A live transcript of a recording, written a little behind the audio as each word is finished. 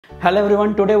Hello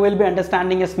everyone, today we'll be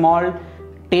understanding a small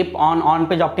tip on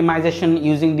on-page optimization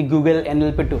using the Google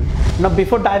NLP tool. Now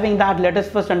before diving that, let us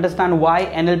first understand why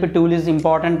NLP tool is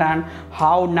important and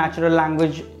how natural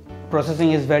language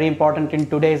processing is very important in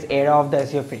today's era of the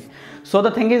SEO field. So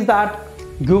the thing is that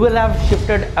Google have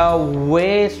shifted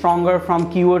way stronger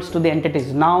from keywords to the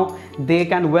entities. Now they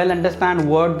can well understand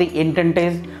what the intent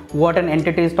is, what an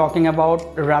entity is talking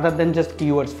about rather than just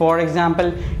keywords. For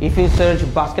example, if you search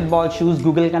basketball shoes,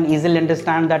 Google can easily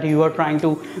understand that you are trying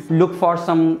to look for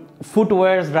some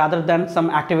footwears rather than some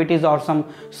activities or some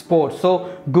sports.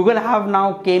 So Google have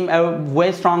now came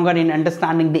way stronger in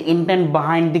understanding the intent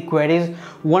behind the queries.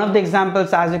 One of the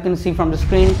examples, as you can see from the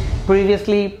screen,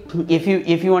 previously if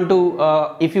you want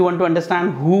to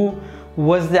understand who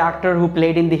was the actor who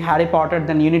played in the Harry Potter,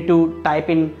 then you need to type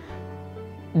in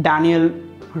Daniel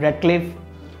Radcliffe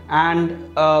and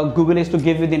Google is to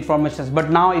give you the information. But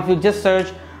now if you just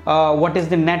search what is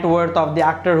the net worth of the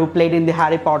actor who played in the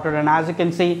Harry Potter, and as you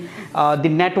can see the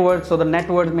net worth, so the net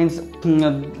worth means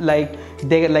like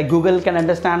Google can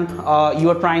understand you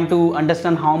are trying to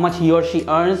understand how much he or she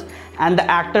earns, and the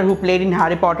actor who played in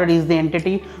Harry Potter is the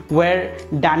entity where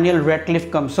Daniel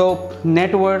Radcliffe comes. So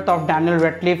net worth of Daniel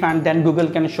Radcliffe, and then Google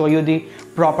can show you the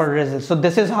proper results. So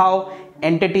this is how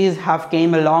entities have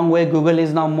came a long way. Google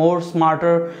is now more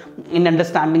smarter in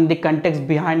understanding the context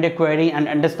behind a query and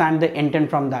understand the intent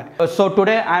from that. So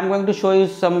today I'm going to show you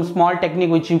some small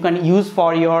technique which you can use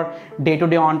for your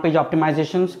day-to-day on-page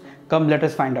optimizations. Come, let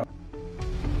us find out.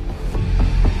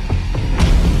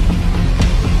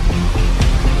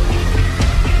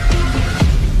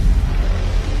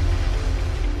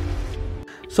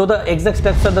 So the exact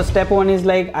steps are, the step one is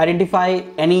like identify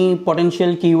any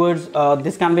potential keywords.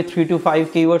 This can be 3 to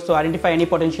 5 keywords. So identify any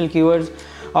potential keywords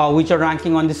which are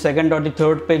ranking on the second or the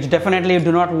third page. Definitely you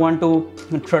do not want to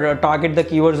target the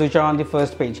keywords which are on the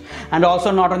first page, and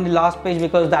also not on the last page,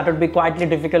 because that would be quite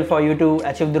difficult for you to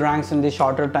achieve the ranks in the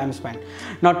shorter time span.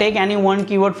 Now take any one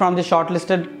keyword from the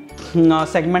shortlisted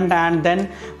segment and then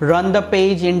run the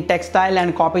page in text style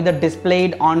and copy the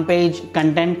displayed on page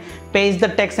content. Paste the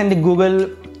text in the Google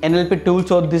NLP tool.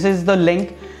 So this is the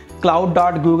link,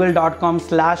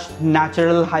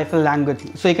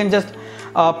 cloud.google.com/natural-language. So you can just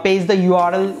paste the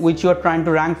URL which you are trying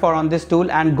to rank for on this tool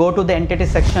and go to the entity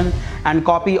section and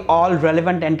copy all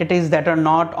relevant entities that are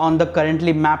not on the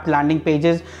currently mapped landing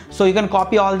pages. So you can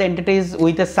copy all the entities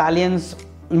with a salience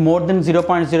more than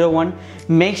 0.01.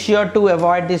 Make sure to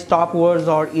avoid the stop words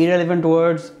or irrelevant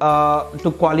words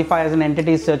to qualify as an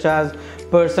entity, such as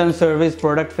person, service,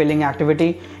 product, filling,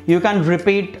 activity. You can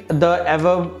repeat the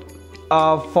above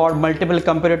for multiple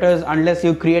competitors unless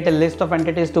you create a list of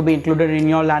entities to be included in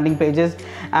your landing pages,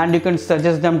 and you can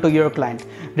suggest them to your client.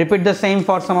 Repeat the same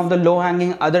for some of the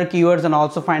low-hanging other keywords and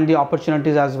also find the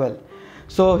opportunities as well.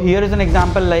 So here is an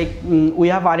example, like we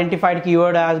have identified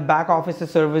keyword as back office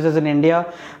services in India.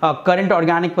 Current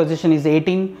organic position is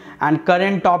 18 and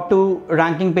current top 2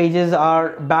 ranking pages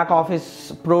are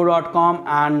backofficepro.com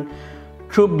and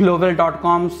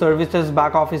troopglobal.com services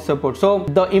back office support. So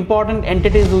the important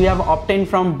entities we have obtained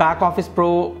from Back Office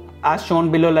Pro as shown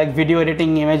below, like video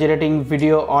editing, image editing,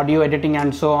 video, audio editing,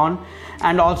 and so on.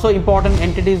 And also important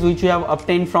entities which we have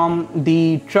obtained from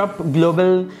the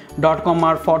troopglobal.com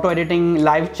are photo editing,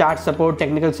 live chat support,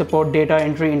 technical support, data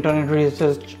entry, internet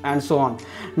research, and so on.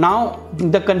 Now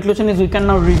the conclusion is we can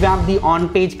now revamp the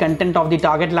on-page content of the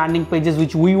target landing pages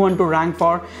which we want to rank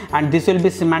for, and this will be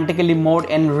semantically more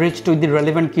enriched with the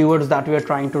relevant keywords that we are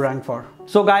trying to rank for.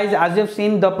 So guys, as you've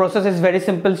seen, the process is very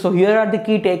simple. So here are the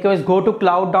key takeaways. Go to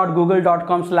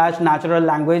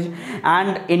cloud.google.com/natural-language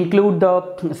and include the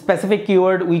specific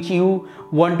keyword which you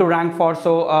want to rank for.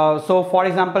 So for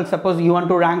example, suppose you want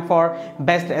to rank for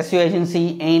best SEO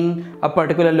agency in a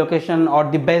particular location, or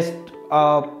the best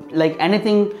like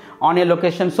anything on your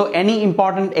location. So any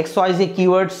important XYZ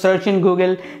keyword, search in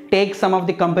Google, take some of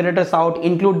the competitors out,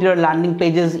 include their landing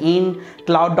pages in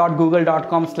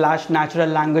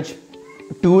cloud.google.com/natural-language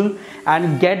tool,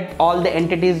 and get all the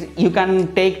entities. You can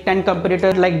take 10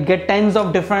 competitors, like get tens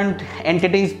of different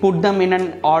entities, put them in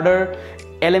an order,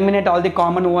 eliminate all the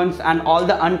common ones, and all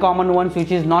the uncommon ones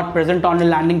which is not present on the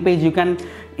landing page, you can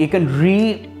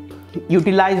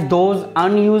utilize those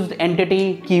unused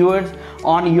entity keywords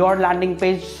on your landing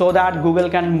page, so that Google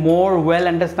can more well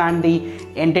understand the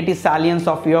entity salience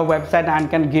of your website and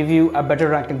can give you a better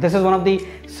ranking. This is one of the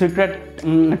secret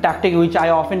tactic which I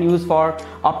often use for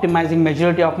optimizing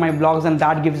majority of my blogs, and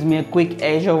that gives me a quick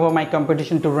edge over my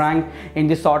competition to rank in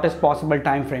the shortest possible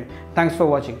time frame. Thanks for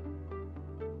watching.